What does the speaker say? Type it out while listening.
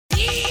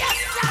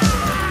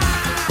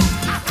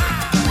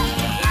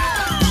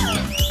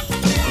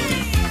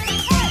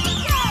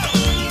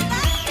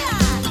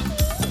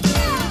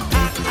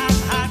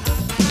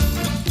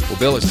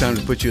Bill, it's time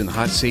to put you in the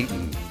hot seat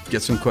and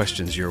get some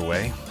questions your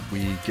way.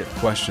 We get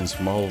questions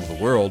from all over the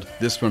world,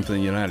 this one from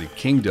the United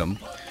Kingdom.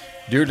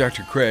 Dear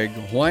Dr. Craig,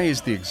 why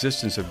is the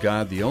existence of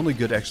God the only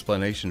good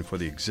explanation for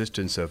the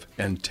existence of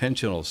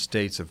intentional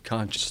states of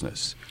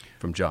consciousness?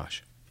 From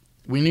Josh.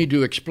 We need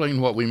to explain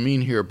what we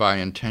mean here by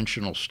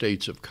intentional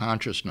states of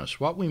consciousness.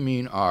 What we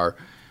mean are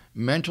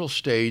mental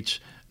states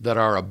that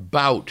are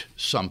about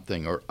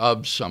something or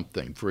of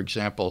something. For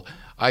example,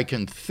 I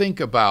can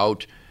think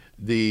about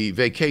the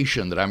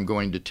vacation that I'm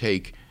going to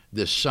take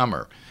this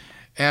summer.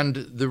 And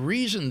the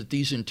reason that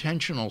these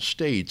intentional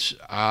states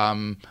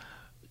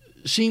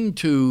seem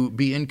to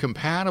be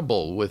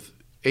incompatible with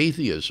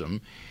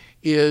atheism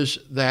is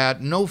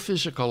that no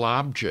physical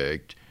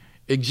object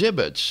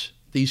exhibits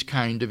these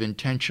kind of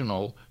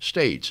intentional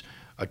states.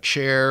 A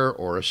chair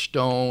or a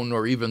stone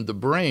or even the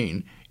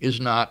brain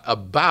is not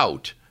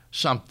about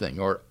something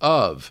or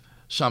of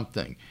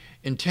something.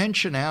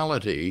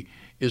 Intentionality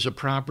is a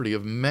property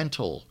of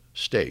mental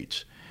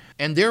states.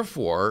 And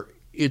therefore,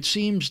 it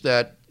seems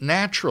that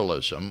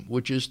naturalism,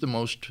 which is the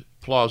most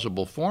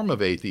plausible form of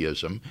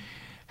atheism,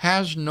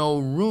 has no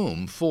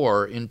room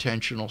for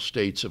intentional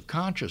states of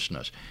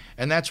consciousness.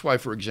 And that's why,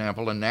 for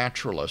example, a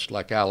naturalist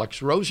like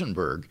Alex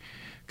Rosenberg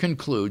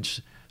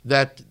concludes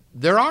that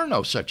there are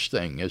no such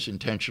thing as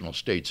intentional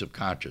states of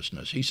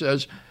consciousness. He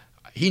says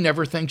he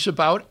never thinks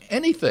about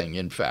anything,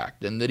 in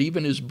fact, and that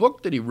even his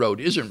book that he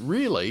wrote isn't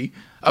really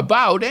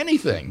about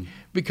anything,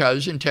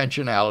 because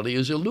intentionality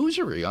is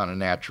illusory on a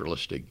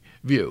naturalistic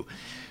view.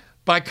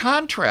 By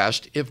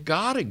contrast, if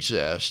God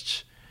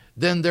exists,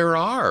 then there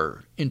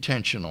are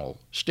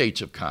intentional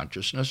states of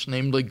consciousness,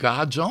 namely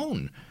God's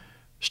own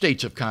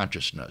states of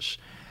consciousness.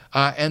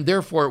 And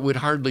therefore, it would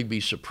hardly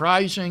be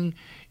surprising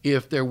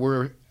if there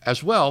were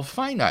as well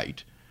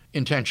finite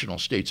intentional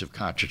states of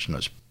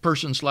consciousness,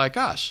 persons like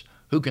us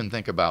who can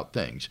think about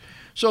things.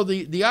 So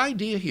the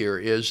idea here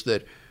is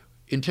that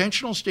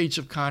intentional states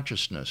of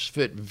consciousness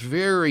fit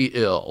very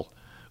ill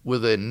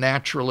with a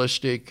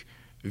naturalistic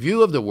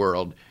view of the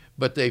world,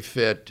 but they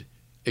fit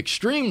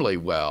extremely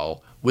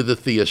well with a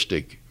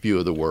theistic view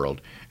of the world.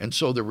 And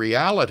so the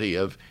reality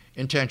of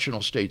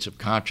intentional states of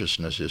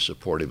consciousness is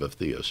supportive of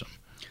theism.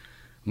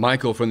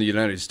 Michael from the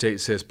United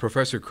States says,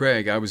 Professor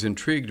Craig, I was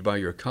intrigued by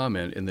your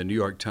comment in the New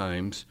York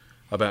Times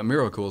about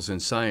miracles and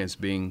science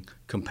being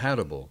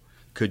compatible.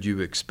 Could you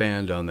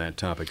expand on that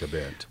topic a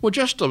bit? Well,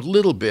 just a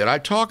little bit. I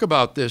talk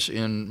about this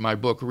in my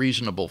book,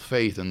 Reasonable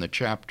Faith, in the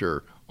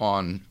chapter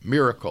on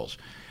miracles.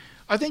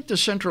 I think the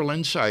central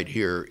insight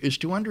here is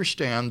to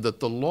understand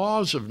that the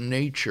laws of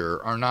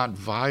nature are not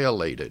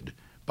violated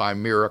by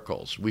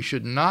miracles. We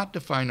should not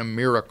define a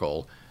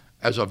miracle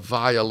as a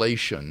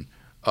violation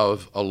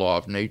of a law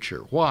of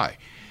nature. Why?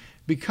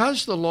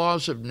 Because the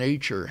laws of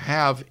nature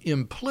have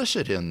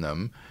implicit in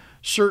them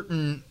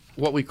certain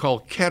what we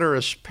call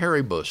ceteris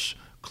paribus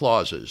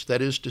clauses,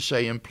 that is to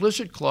say,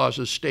 implicit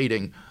clauses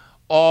stating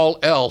all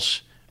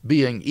else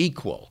being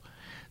equal.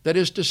 That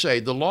is to say,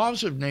 the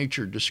laws of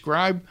nature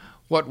describe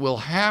what will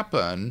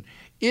happen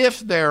if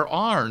there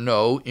are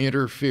no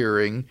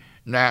interfering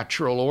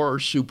natural or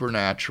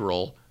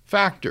supernatural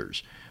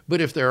factors.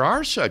 But if there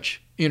are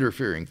such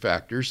interfering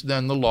factors,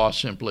 then the law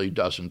simply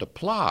doesn't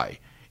apply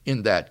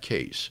in that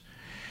case.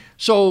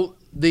 So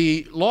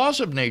the laws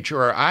of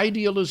nature are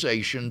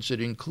idealizations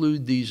that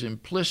include these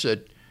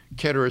implicit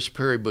ceteris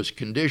paribus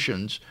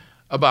conditions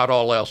about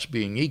all else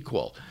being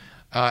equal.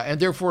 And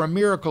therefore, a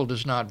miracle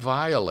does not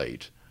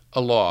violate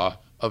a law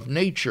of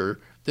nature.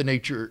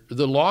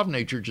 The law of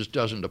nature just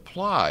doesn't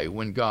apply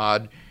when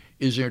God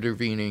is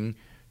intervening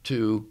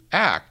to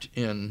act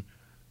in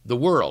the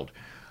world.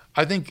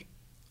 I think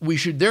we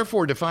should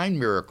therefore define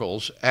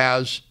miracles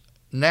as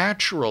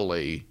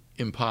naturally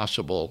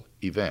impossible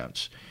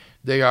events.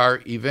 They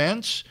are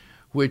events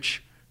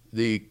which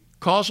the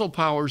causal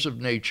powers of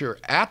nature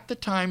at the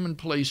time and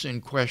place in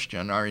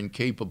question are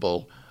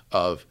incapable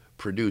of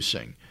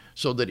producing,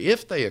 so that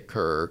if they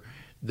occur,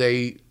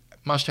 they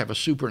must have a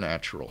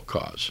supernatural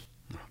cause.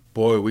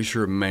 Boy, we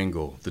sure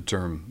mangle the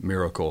term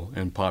miracle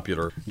in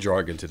popular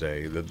jargon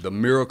today. The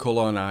miracle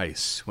on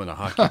ice when a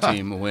hockey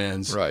team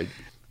wins. Right.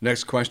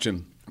 Next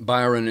question.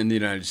 Byron in the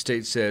United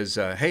States says,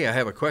 hey, I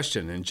have a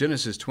question. In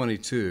Genesis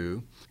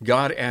 22,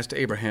 God asked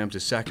Abraham to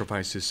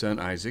sacrifice his son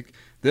Isaac.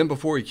 Then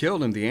before he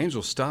killed him, the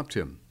angel stopped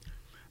him.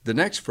 The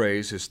next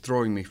phrase is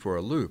throwing me for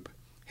a loop.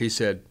 He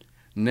said,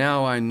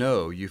 now I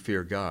know you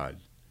fear God,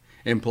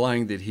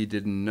 implying that he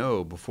didn't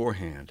know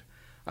beforehand.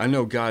 I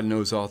know God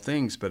knows all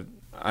things, but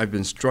I've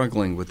been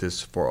struggling with this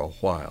for a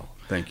while.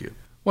 Thank you.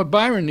 What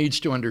Byron needs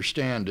to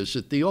understand is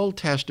that the Old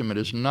Testament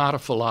is not a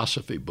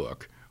philosophy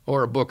book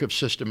or a book of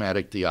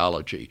systematic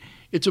theology.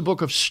 It's a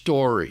book of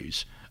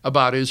stories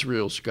about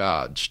Israel's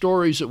God,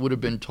 stories that would have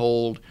been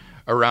told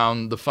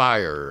around the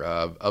fire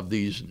of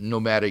these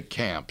nomadic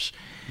camps.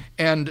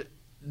 And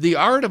the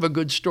art of a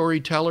good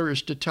storyteller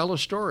is to tell a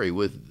story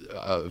with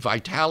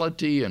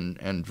vitality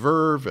and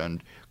verve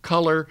and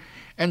color.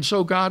 And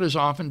so God is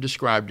often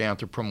described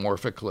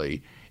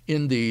anthropomorphically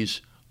in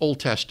these Old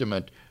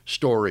Testament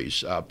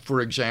stories. For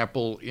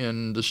example,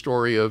 in the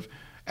story of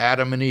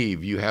Adam and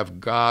Eve. You have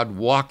God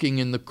walking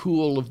in the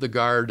cool of the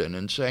garden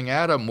and saying,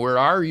 Adam, where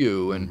are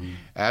you? And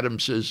Adam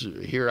says,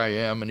 here I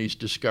am, and he's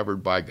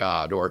discovered by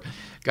God. Or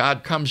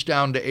God comes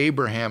down to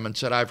Abraham and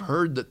said, I've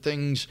heard that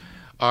things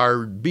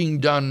are being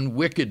done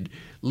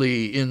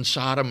wickedly in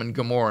Sodom and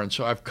Gomorrah, and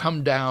so I've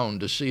come down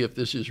to see if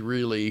this is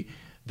really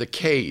the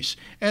case.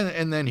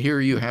 And then here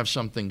you have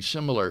something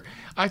similar.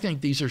 I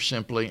think these are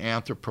simply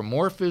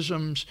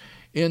anthropomorphisms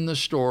in the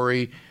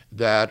story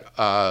that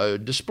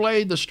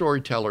display the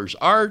storyteller's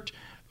art,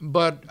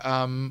 but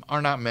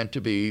are not meant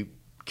to be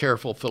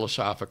careful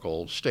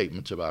philosophical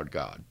statements about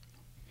God.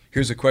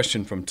 Here's a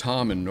question from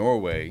Tom in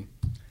Norway.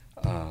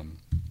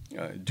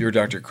 Dear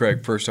Dr.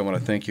 Craig, first I want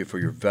to thank you for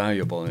your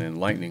valuable and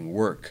enlightening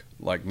work.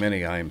 Like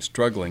many, I am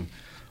struggling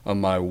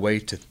on my way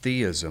to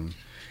theism,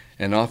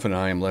 and often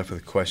I am left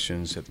with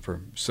questions that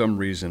for some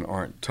reason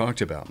aren't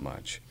talked about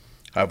much.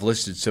 I've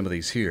listed some of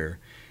these here,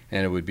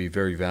 and it would be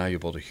very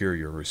valuable to hear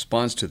your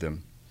response to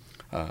them.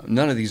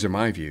 None of these are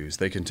my views.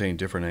 They contain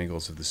different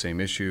angles of the same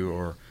issue,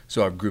 or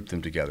so I've grouped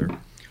them together.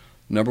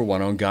 Number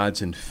one, on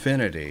God's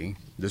infinity.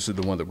 This is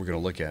the one that we're going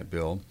to look at,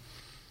 Bill.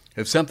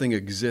 If something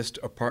exists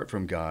apart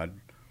from God,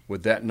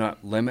 would that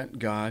not limit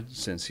God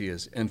since he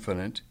is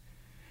infinite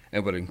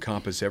and would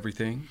encompass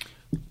everything?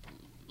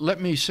 Let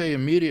me say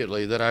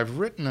immediately that I've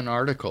written an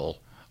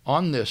article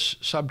on this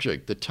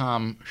subject that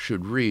Tom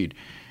should read.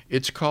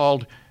 It's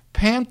called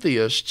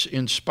Pantheists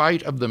in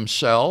Spite of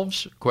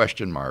Themselves, ?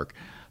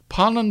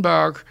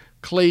 Pollenberg,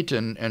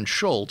 Clayton, and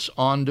Schultz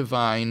on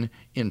Divine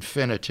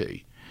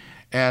Infinity.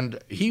 And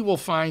he will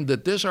find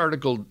that this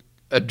article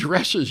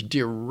addresses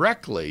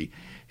directly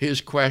his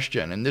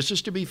question, and this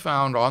is to be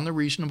found on the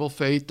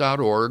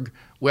reasonablefaith.org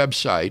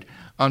website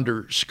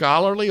under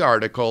scholarly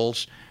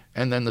articles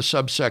and then the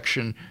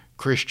subsection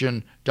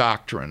Christian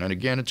Doctrine. And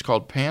again, it's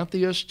called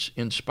Pantheists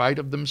in Spite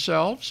of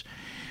Themselves.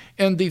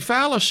 And the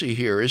fallacy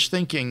here is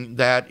thinking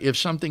that if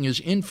something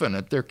is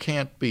infinite, there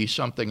can't be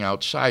something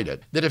outside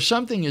it. That if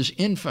something is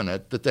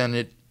infinite, that then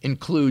it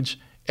includes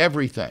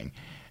everything.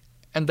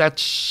 And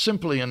that's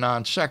simply a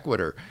non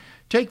sequitur.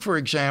 Take, for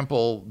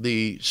example,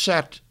 the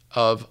set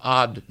of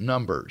odd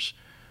numbers.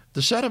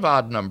 The set of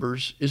odd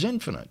numbers is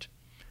infinite.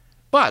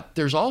 But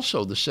there's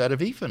also the set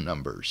of even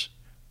numbers,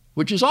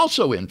 which is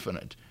also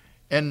infinite.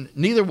 And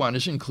neither one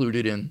is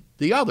included in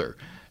the other.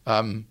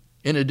 In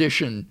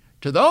addition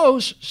to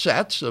those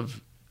sets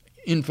of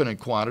infinite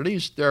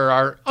quantities, there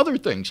are other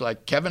things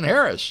like Kevin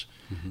Harris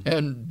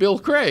and Bill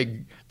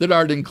Craig that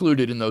aren't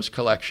included in those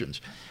collections.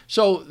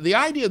 So the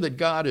idea that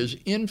God is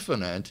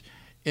infinite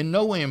in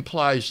no way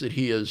implies that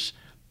he is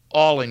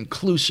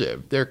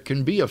all-inclusive. There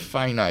can be a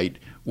finite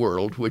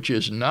world which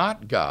is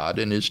not God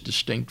and is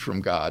distinct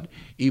from God,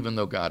 even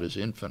though God is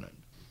infinite.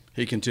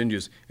 He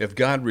continues, if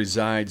God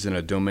resides in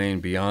a domain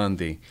beyond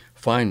the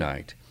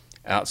finite,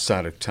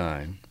 outside of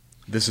time,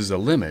 this is a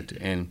limit,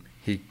 and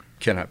he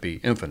cannot be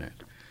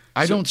infinite.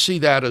 I don't see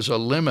that as a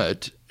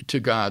limit to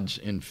God's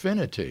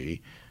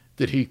infinity,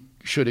 that he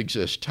should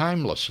exist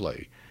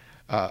timelessly.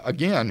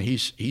 Again,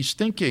 he's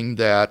thinking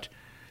that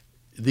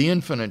the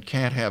infinite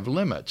can't have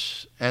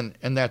limits, and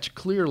that's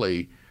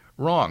clearly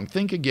wrong.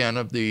 Think again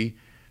of the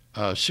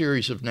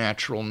series of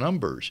natural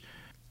numbers.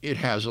 It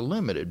has a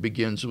limit. It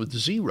begins with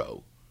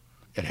 0.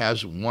 It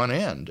has one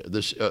end.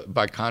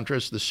 By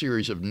contrast, the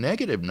series of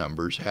negative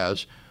numbers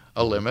has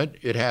a limit.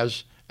 It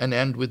has an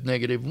end with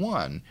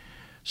 -1.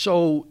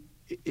 So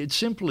it's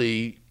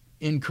simply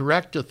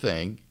incorrect to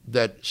think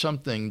that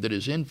something that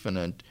is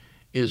infinite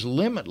is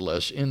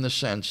limitless in the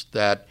sense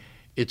that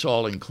it's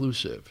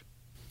all-inclusive.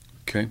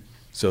 Okay,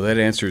 so that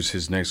answers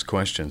his next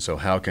question. So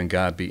how can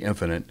God be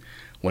infinite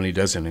when he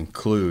doesn't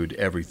include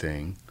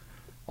everything,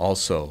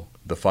 also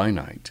the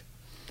finite?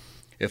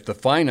 If the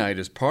finite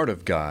is part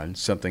of God,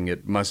 something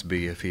it must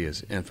be if he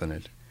is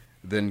infinite,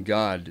 then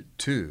God,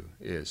 too,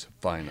 is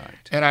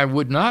finite. And I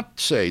would not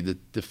say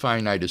that the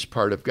finite is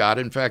part of God.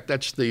 In fact,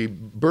 that's the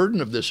burden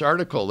of this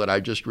article that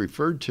I just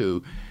referred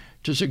to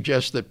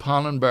suggest that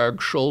Pollenberg,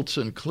 Schultz,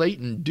 and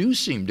Clayton do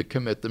seem to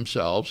commit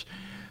themselves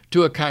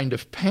to a kind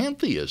of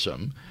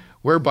pantheism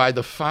whereby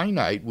the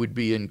finite would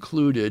be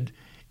included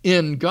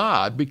in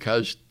God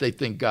because they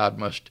think God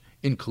must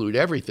include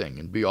everything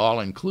and be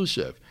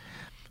all-inclusive.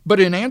 But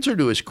in answer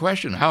to his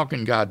question, how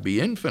can God be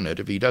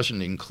infinite if he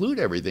doesn't include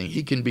everything?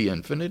 He can be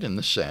infinite in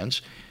the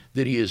sense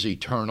that he is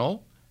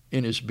eternal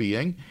in his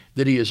being,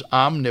 that he is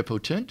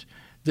omnipotent,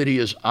 that he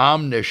is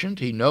omniscient,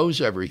 he knows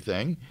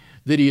everything,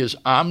 that he is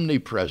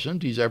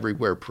omnipresent, he's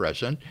everywhere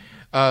present.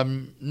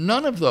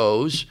 None of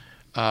those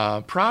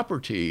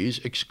properties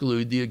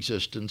exclude the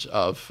existence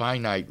of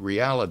finite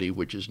reality,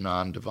 which is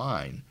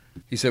non-divine.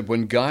 He said,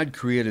 when God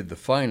created the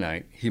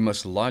finite, he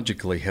must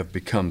logically have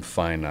become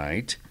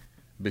finite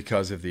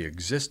because of the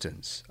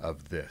existence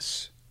of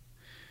this.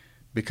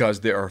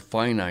 Because there are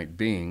finite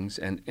beings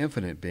and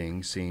infinite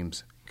beings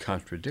seems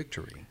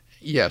contradictory.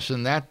 Yes,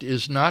 and that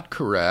is not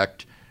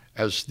correct,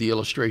 as the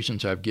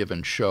illustrations I've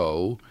given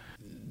show.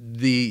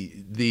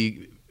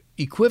 The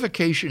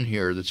equivocation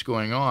here that's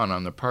going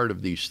on the part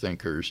of these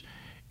thinkers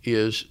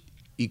is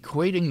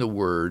equating the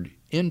word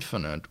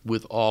infinite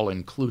with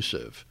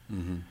all-inclusive.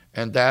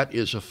 And that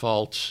is a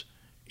false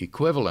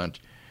equivalent.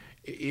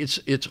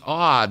 It's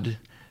odd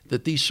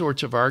that these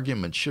sorts of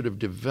arguments should have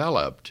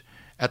developed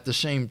at the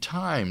same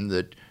time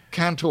that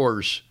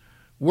Cantor's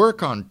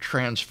work on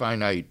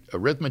transfinite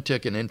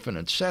arithmetic and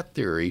infinite set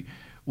theory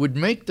would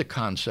make the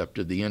concept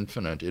of the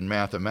infinite in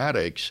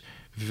mathematics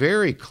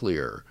very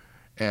clear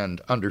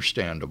and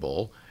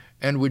understandable,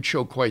 and would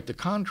show quite the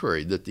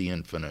contrary, that the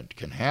infinite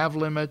can have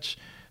limits,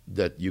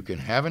 that you can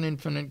have an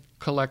infinite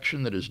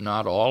collection that is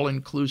not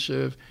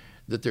all-inclusive,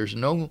 that there's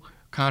no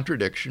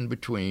contradiction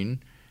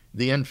between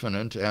the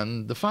infinite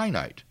and the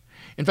finite.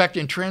 In fact,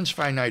 in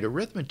transfinite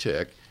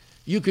arithmetic,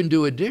 you can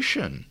do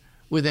addition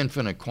with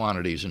infinite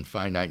quantities and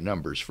finite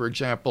numbers. For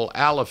example,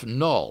 aleph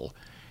null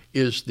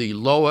is the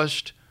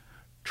lowest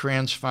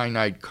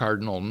transfinite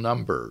cardinal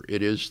number.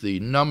 It is the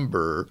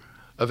number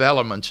of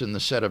elements in the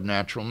set of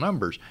natural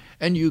numbers.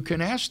 And you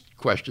can ask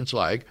questions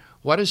like,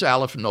 what is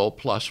aleph null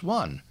plus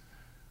 1?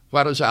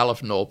 What is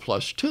aleph null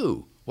plus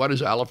 2? What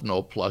is aleph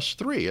null plus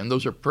 3? And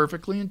those are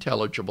perfectly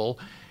intelligible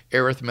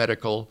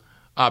arithmetical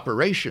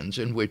operations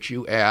in which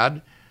you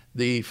add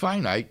the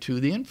finite to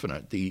the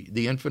infinite.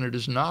 The infinite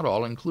is not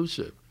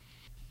all-inclusive.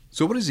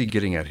 So what is he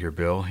getting at here,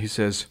 Bill? He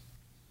says,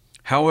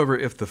 however,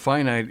 if the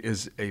finite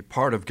is a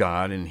part of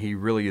God and he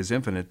really is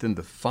infinite, then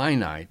the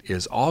finite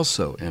is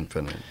also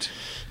infinite.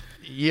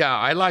 Yeah,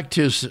 I liked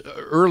his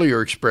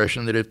earlier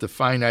expression that if the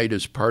finite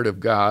is part of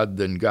God,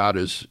 then God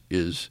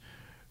is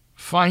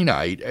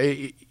finite.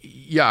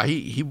 Yeah,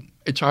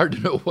 it's hard to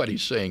know what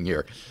he's saying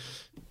here.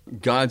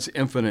 God's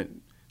infinite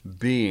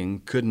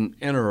being couldn't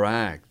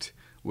interact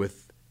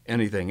with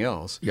anything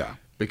else. Yeah.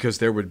 Because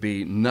there would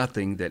be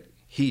nothing that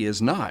he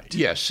is not.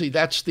 Yes, see,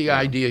 that's the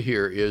idea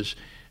here, is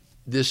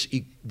this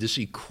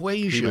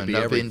equation of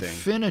everything.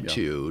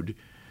 infinitude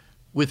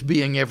with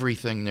being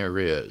everything there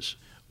is,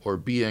 or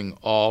being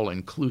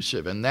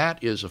all-inclusive, and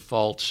that is a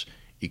false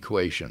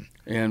equation.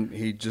 And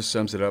he just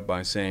sums it up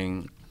by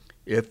saying,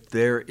 if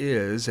there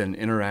is an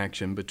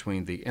interaction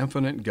between the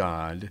infinite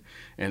God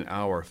and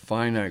our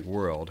finite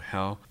world,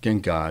 how can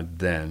God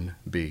then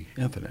be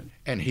infinite?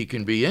 And he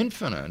can be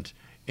infinite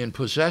in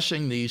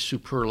possessing these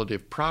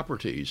superlative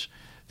properties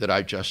that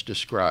I just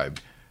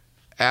described: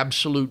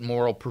 absolute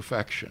moral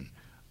perfection,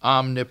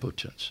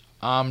 omnipotence,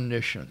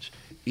 omniscience,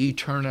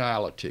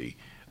 eternality,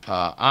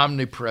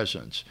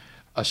 omnipresence,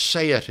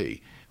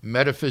 aseity,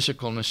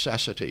 metaphysical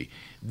necessity.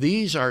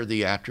 These are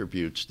the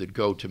attributes that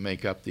go to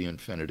make up the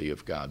infinity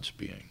of God's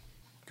being.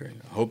 Great.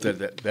 I hope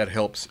that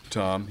helps,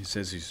 Tom. He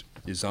says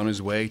he's on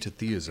his way to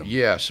theism.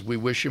 Yes, we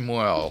wish him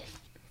well.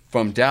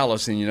 From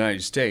Dallas in the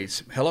United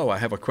States, hello, I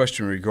have a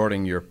question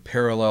regarding your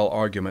parallel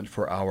argument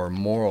for our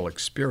moral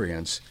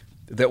experience,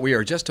 that we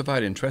are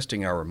justified in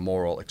trusting our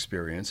moral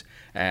experience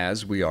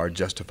as we are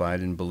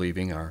justified in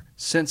believing our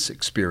sense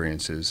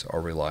experiences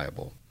are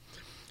reliable.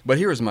 But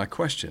here is my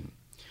question.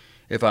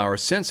 If our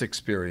sense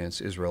experience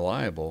is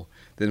reliable,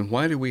 then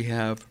why do we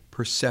have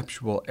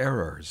perceptual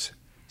errors,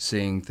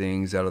 seeing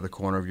things out of the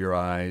corner of your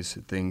eyes,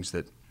 things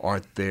that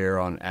aren't there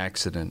on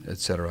accident,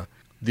 etc.?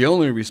 The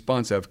only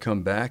response I've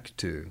come back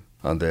to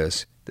on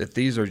this, that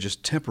these are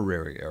just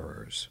temporary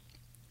errors,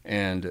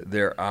 and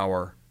they're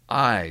our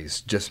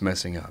eyes just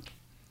messing up.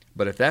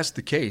 But if that's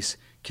the case,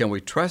 can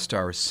we trust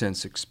our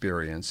sense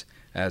experience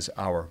as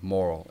our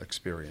moral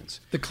experience?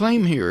 The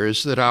claim here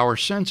is that our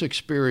sense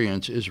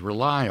experience is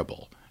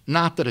reliable,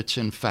 not that it's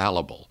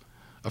infallible.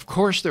 Of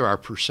course there are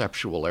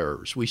perceptual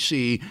errors. We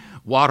see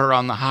water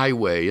on the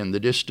highway in the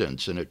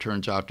distance, and it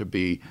turns out to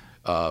be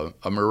a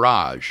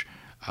mirage.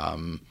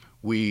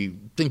 We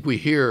think we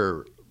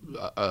hear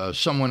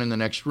someone in the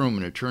next room,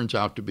 and it turns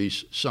out to be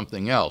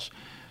something else.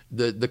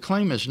 The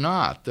claim is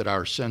not that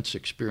our sense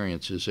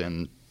experience is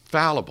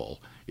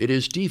infallible. It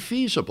is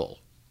defeasible.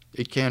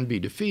 It can be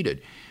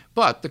defeated.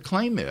 But the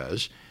claim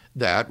is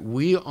that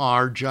we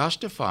are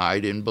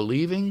justified in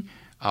believing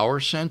our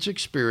sense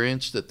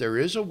experience, that there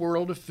is a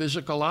world of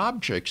physical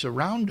objects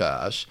around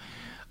us,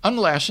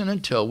 unless and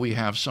until we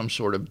have some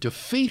sort of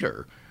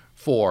defeater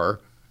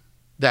for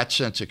that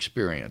sense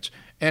experience.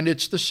 And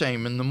it's the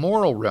same in the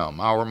moral realm.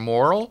 Our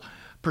moral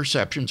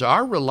perceptions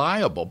are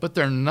reliable, but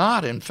they're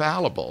not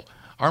infallible.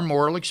 Our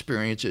moral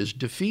experience is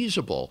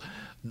defeasible.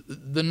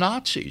 The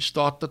Nazis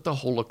thought that the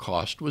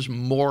Holocaust was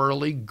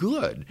morally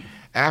good.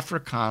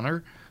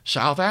 Afrikaner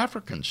South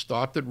Africans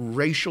thought that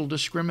racial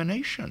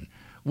discrimination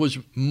was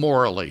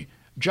morally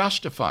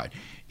justified.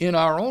 In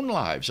our own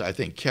lives, I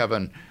think,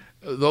 Kevin,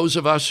 those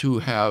of us who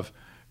have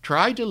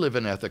tried to live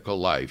an ethical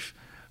life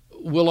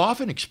will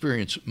often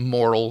experience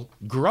moral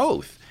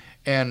growth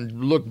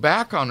and look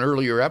back on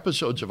earlier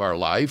episodes of our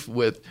life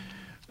with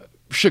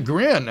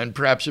chagrin and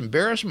perhaps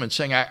embarrassment,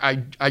 saying,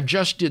 I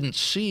just didn't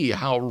see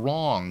how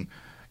wrong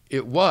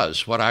it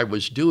was, what I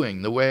was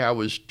doing, the way I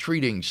was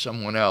treating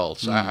someone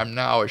else. Mm-hmm. I'm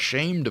now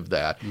ashamed of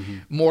that. Mm-hmm.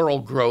 Moral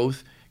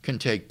growth can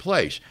take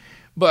place.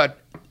 But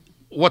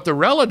what the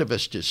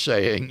relativist is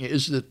saying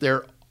is that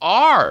there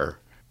are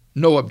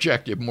no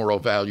objective moral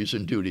values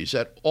and duties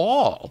at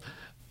all.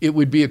 it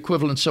would be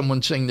equivalent to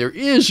someone saying there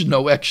is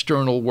no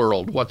external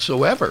world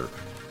whatsoever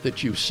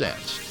that you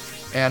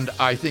sense. And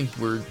I think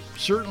we're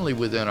certainly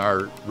within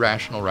our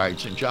rational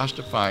rights in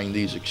justifying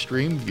these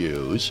extreme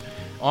views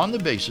on the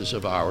basis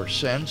of our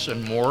sense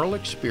and moral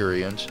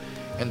experience,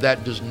 and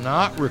that does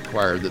not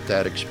require that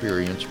that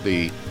experience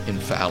be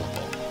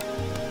infallible.